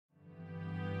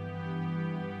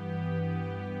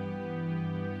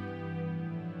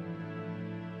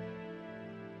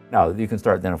Now, you can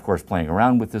start then, of course, playing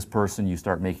around with this person. You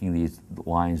start making these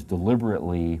lines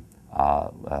deliberately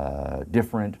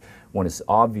different. One is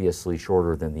obviously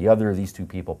shorter than the other. These two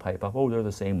people pipe up, oh, they're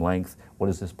the same length. What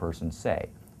does this person say?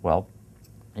 Well,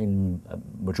 in a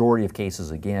majority of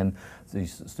cases, again,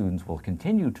 these students will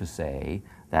continue to say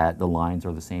that the lines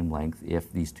are the same length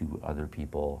if these two other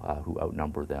people who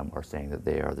outnumber them are saying that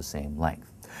they are the same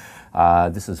length.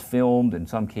 This is filmed in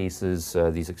some cases,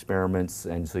 these experiments,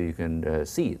 and so you can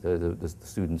see the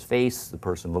student's face. The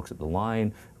person looks at the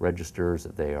line, registers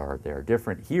that they are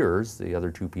different. Here's the other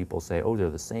two people say, oh, they're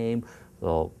the same. A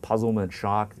little puzzlement,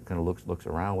 shock, kind of looks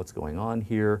around what's going on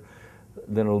here.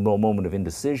 Then a little moment of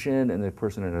indecision, and the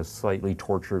person in a slightly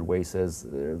tortured way says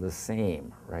they're the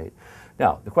same, right?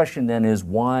 Now, the question then is,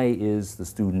 why is the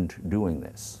student doing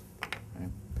this? Okay?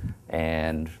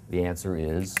 And the answer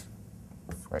is,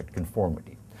 right,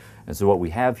 conformity. And so what we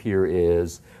have here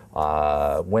is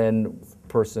when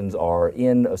persons are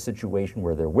in a situation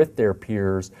where they're with their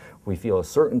peers, we feel a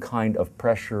certain kind of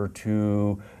pressure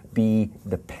to be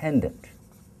dependent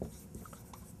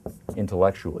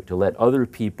intellectually, to let other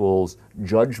people's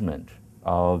judgment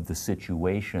of the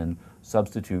situation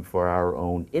substitute for our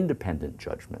own independent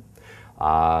judgment.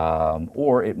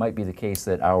 Or it might be the case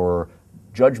that our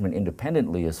judgment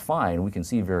independently is fine. We can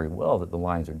see very well that the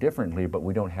lines are differently, but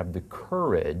we don't have the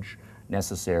courage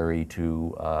necessary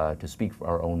to speak for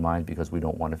our own minds because we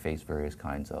don't want to face various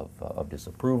kinds of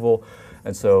disapproval.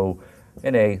 And so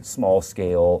in a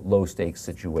small-scale, low-stakes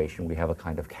situation, we have a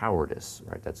kind of cowardice,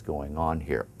 right, that's going on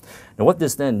here. Now, what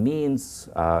this then means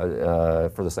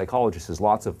for the psychologists is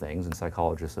lots of things, and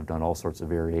psychologists have done all sorts of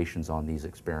variations on these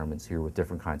experiments here with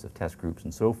different kinds of test groups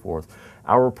and so forth.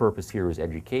 Our purpose here is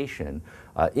education.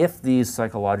 If these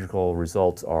psychological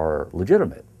results are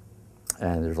legitimate,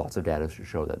 and there's lots of data to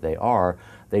show that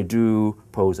they do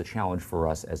pose a challenge for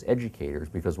us as educators,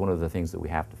 because one of the things that we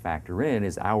have to factor in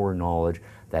is our knowledge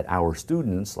that our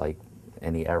students, like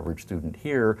any average student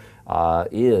here,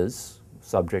 is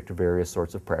subject to various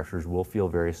sorts of pressures, will feel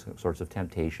various sorts of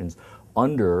temptations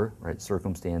under, right,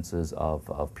 circumstances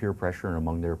of peer pressure and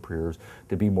among their peers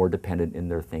to be more dependent in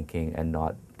their thinking and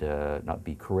not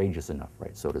be courageous enough,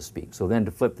 right, so to speak. So then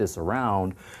to flip this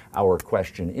around, our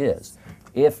question is,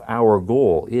 if our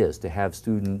goal is to have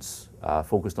students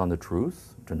focused on the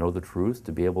truth, to know the truth,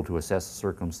 to be able to assess the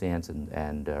circumstance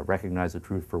and recognize the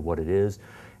truth for what it is,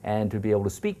 and to be able to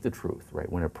speak the truth,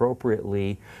 right, when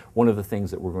appropriately, one of the things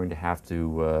that we're going to have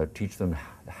to teach them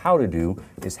how to do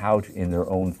is how to, in their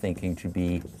own thinking, to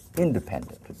be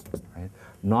independent, right?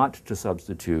 Not to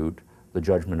substitute the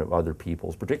judgment of other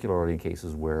people's, particularly in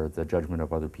cases where the judgment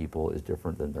of other people is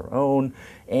different than their own,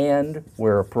 and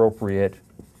where appropriate,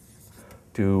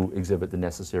 to exhibit the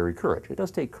necessary courage. It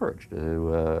does take courage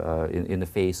to, in the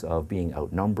face of being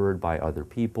outnumbered by other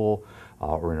people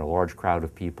or in a large crowd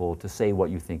of people, to say what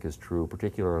you think is true,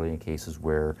 particularly in cases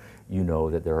where you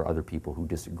know that there are other people who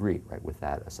disagree, right, with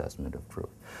that assessment of truth.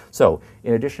 So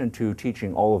in addition to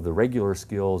teaching all of the regular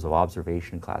skills of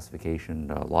observation,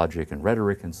 classification, logic, and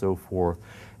rhetoric, and so forth,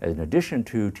 in addition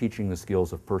to teaching the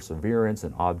skills of perseverance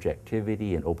and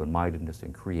objectivity and open-mindedness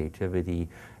and creativity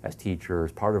as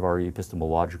teachers, part of our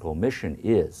epistemological mission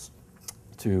is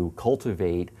to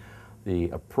cultivate the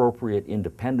appropriate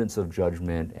independence of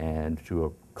judgment and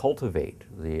to cultivate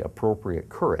the appropriate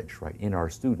courage, right, in our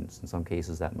students. In some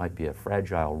cases that might be a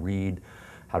fragile reed,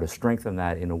 how to strengthen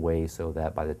that in a way so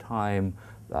that by the time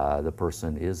the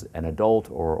person is an adult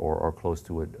or close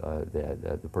to it,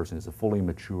 the person is a fully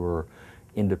mature,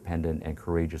 independent, and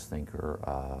courageous thinker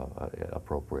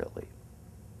appropriately.